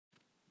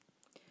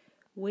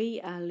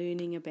We are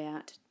learning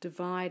about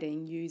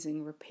dividing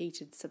using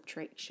repeated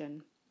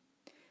subtraction.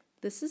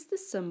 This is the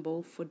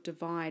symbol for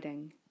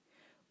dividing.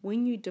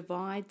 When you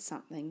divide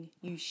something,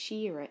 you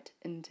share it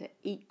into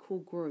equal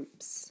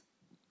groups.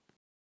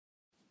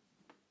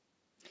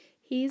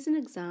 Here's an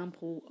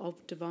example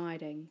of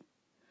dividing.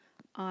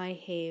 I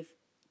have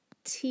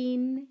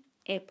 10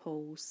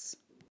 apples,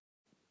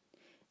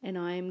 and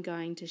I am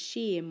going to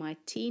share my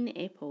 10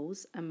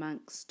 apples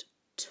amongst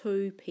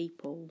 2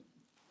 people.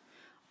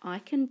 I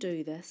can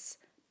do this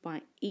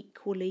by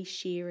equally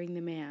sharing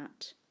them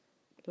out,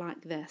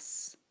 like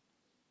this.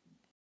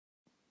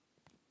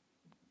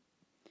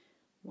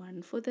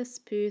 One for this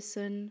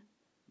person,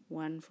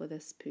 one for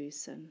this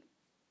person.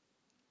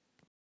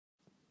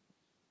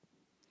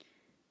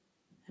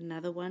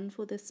 Another one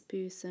for this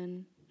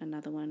person,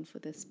 another one for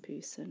this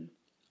person.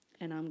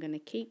 And I'm going to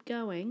keep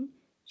going,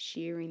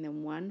 sharing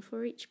them one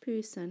for each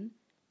person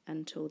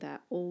until they're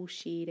all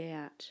shared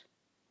out.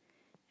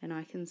 And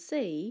I can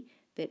see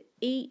that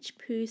each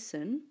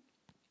person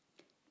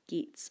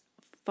gets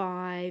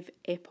 5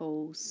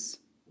 apples.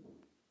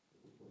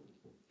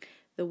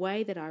 The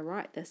way that I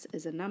write this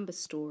as a number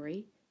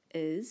story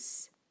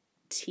is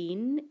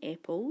 10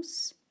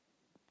 apples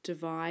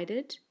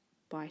divided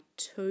by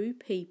 2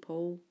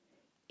 people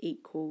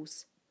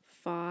equals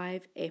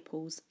 5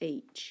 apples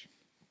each.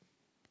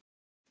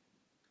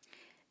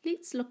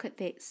 Let's look at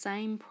that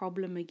same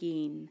problem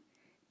again.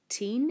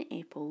 10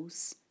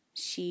 apples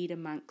shared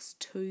amongst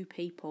 2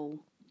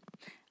 people.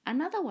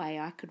 Another way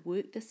I could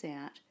work this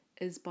out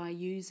is by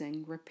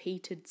using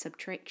repeated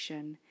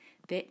subtraction.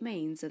 That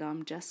means that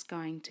I'm just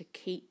going to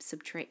keep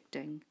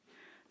subtracting.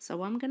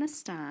 So I'm going to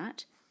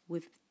start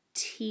with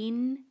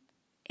 10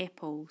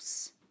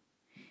 apples.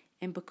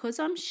 And because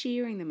I'm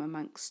sharing them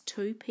amongst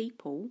 2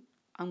 people,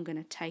 I'm going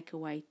to take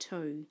away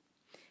 2.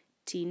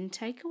 10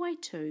 take away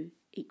 2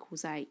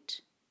 equals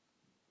 8.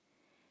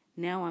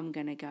 Now I'm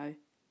going to go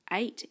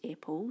 8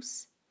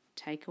 apples,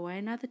 take away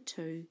another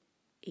 2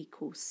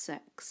 equals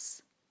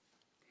 6.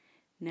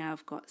 Now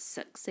I've got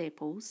 6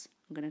 apples,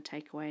 I'm going to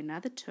take away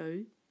another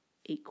 2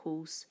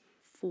 equals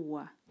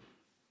 4.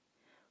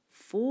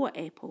 4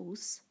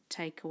 apples,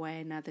 take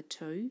away another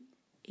 2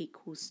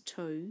 equals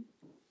 2.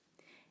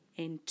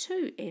 And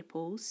 2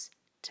 apples,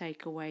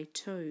 take away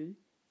 2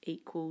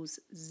 equals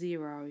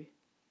 0.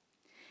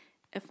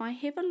 If I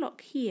have a look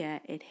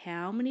here at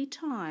how many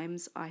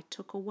times I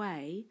took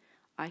away,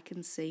 I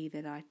can see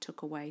that I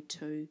took away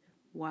 2.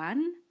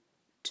 1,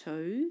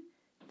 2,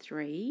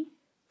 3,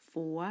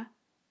 4,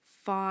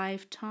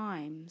 5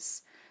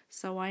 times.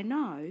 So I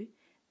know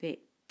that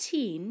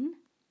 10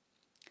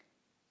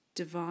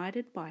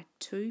 divided by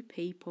 2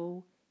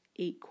 people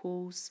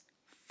equals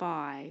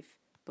 5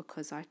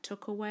 because I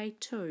took away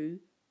 2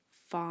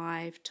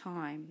 5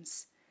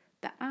 times.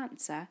 The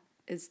answer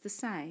is the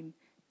same,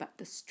 but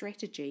the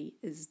strategy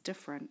is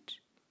different.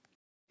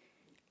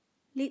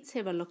 Let's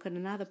have a look at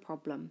another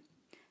problem.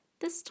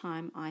 This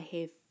time I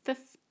have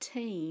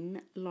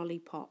 15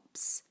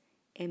 lollipops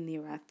and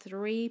there are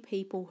 3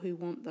 people who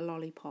want the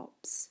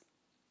lollipops.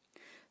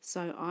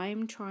 So I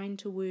am trying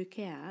to work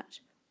out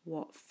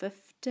what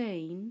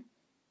 15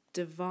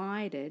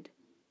 divided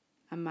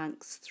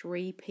amongst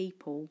 3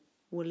 people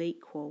will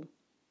equal.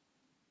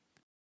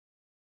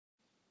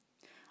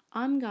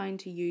 I'm going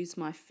to use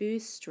my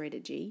first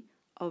strategy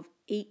of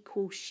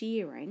equal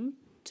sharing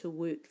to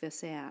work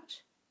this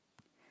out.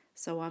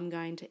 So I'm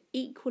going to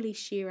equally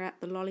share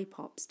out the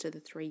lollipops to the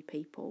 3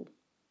 people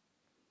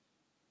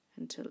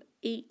until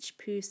each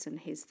person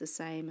has the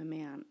same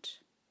amount.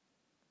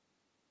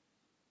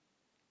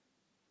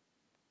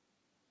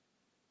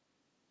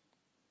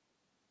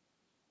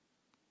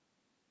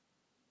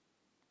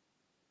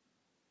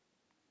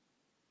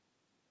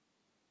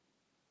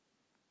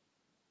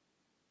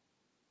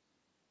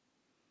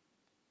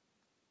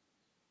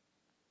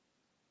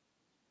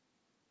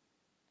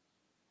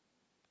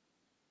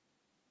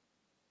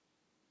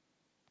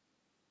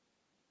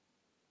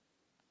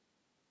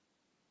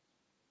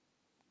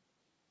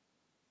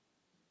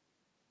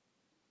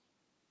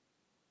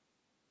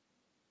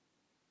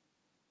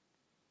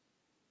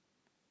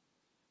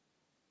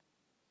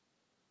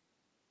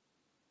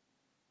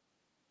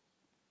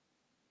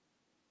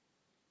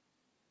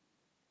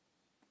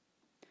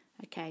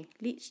 Okay,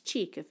 let's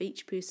check if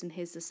each person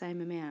has the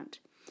same amount.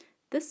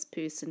 This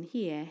person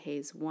here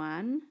has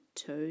 1,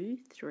 2,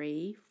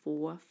 3,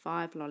 4,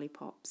 5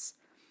 lollipops.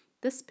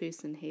 This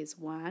person has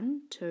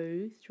 1,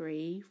 2,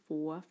 3,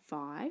 4,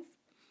 5.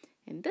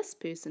 And this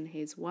person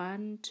has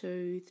 1,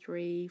 2,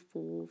 3,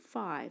 4,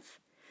 5.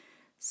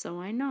 So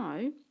I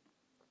know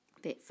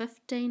that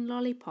 15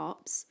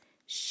 lollipops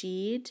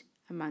shared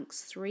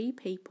amongst 3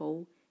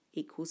 people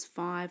equals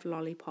 5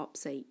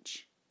 lollipops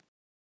each.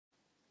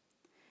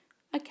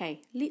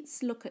 Okay,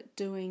 let's look at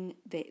doing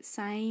that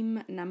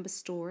same number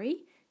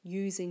story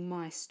using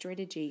my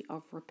strategy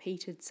of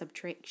repeated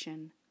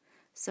subtraction.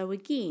 So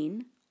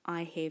again,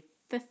 I have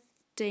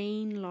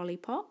 15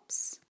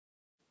 lollipops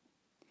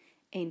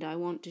And I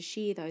want to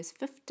share those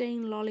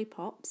 15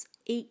 lollipops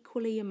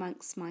equally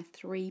amongst my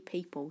 3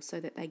 people so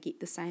that they get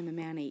the same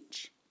amount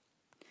each.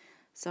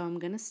 So I'm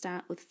going to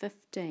start with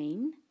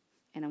 15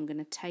 and I'm going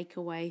to take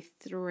away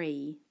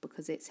 3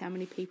 because that's how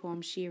many people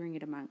I'm sharing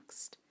it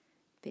amongst.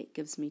 That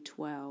gives me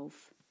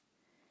 12.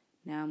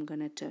 Now I'm going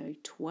to do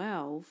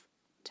 12,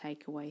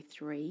 take away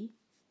 3,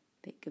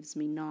 that gives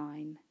me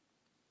 9.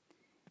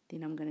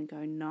 Then I'm going to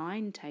go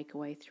 9 take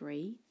away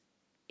 3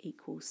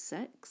 equals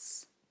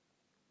 6.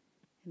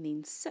 And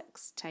then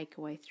 6 take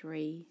away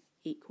 3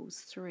 equals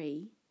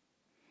 3.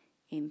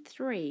 And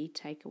 3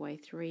 take away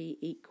 3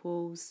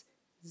 equals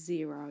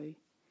 0.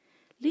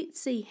 Let's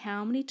see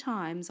how many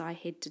times I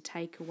had to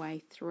take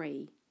away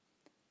 3.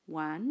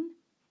 1,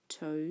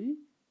 2,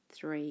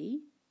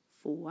 3,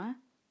 4,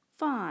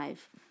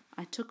 5.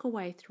 I took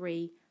away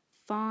 3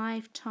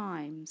 5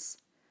 times.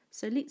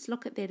 So let's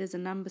look at that as a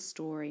number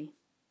story.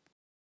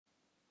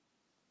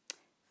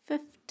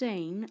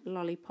 15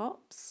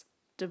 lollipops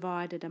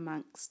divided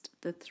amongst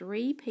the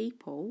 3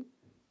 people.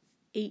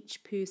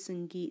 Each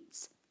person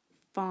gets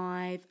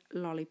 5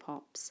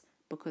 lollipops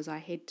because I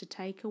had to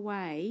take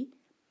away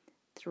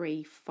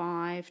 3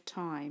 5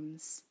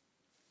 times.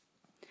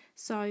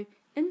 So,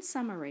 in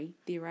summary,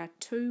 there are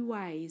 2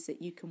 ways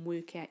that you can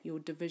work out your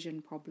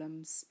division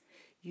problems.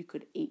 You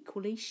could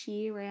equally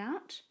share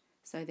out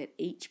so that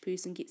each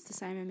person gets the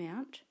same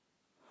amount,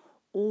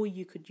 or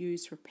you could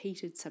use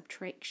repeated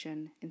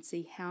subtraction and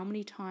see how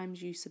many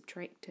times you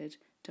subtracted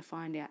to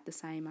find out the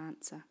same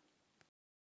answer.